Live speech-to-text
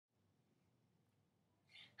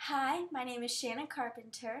Hi, my name is Shannon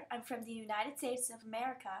Carpenter. I'm from the United States of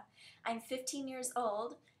America. I'm 15 years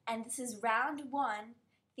old, and this is round 1.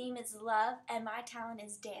 Theme is love, and my talent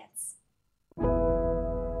is dance.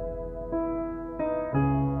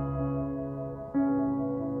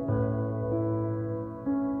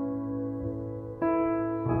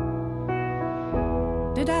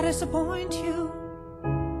 Did I disappoint you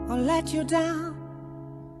or let you down?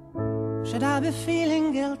 Should I be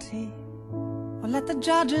feeling guilty or let the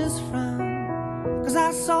judges frown? 'Cause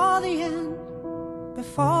I saw the end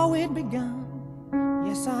before we'd begun.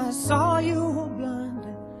 Yes, I saw you were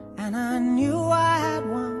blinded and I knew I had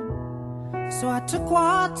won. So I took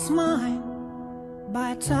what's mine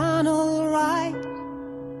by eternal right,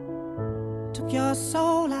 took your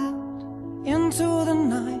soul out into the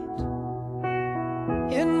night.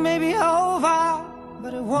 It may be over,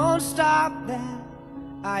 but it won't stop there.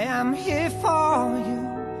 I am here for you,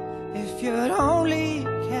 if you'd only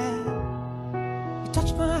care. You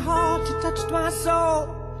touched my heart, you touched my soul,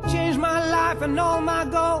 changed my life and all my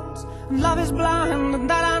goals. And love is blind, and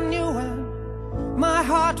that I knew when my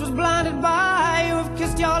heart was blinded by you. Have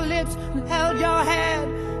kissed your lips and held your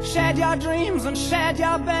head, shared your dreams and shared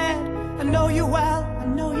your bed. I know you well, I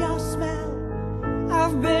know your smell,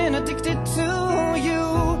 I've been addicted to you.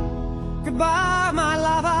 Goodbye, my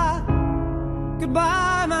lover,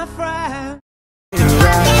 goodbye, my friend.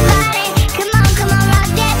 Rock that body, come on, rock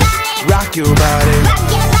that body. Rock your body.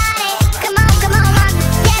 Rock your body.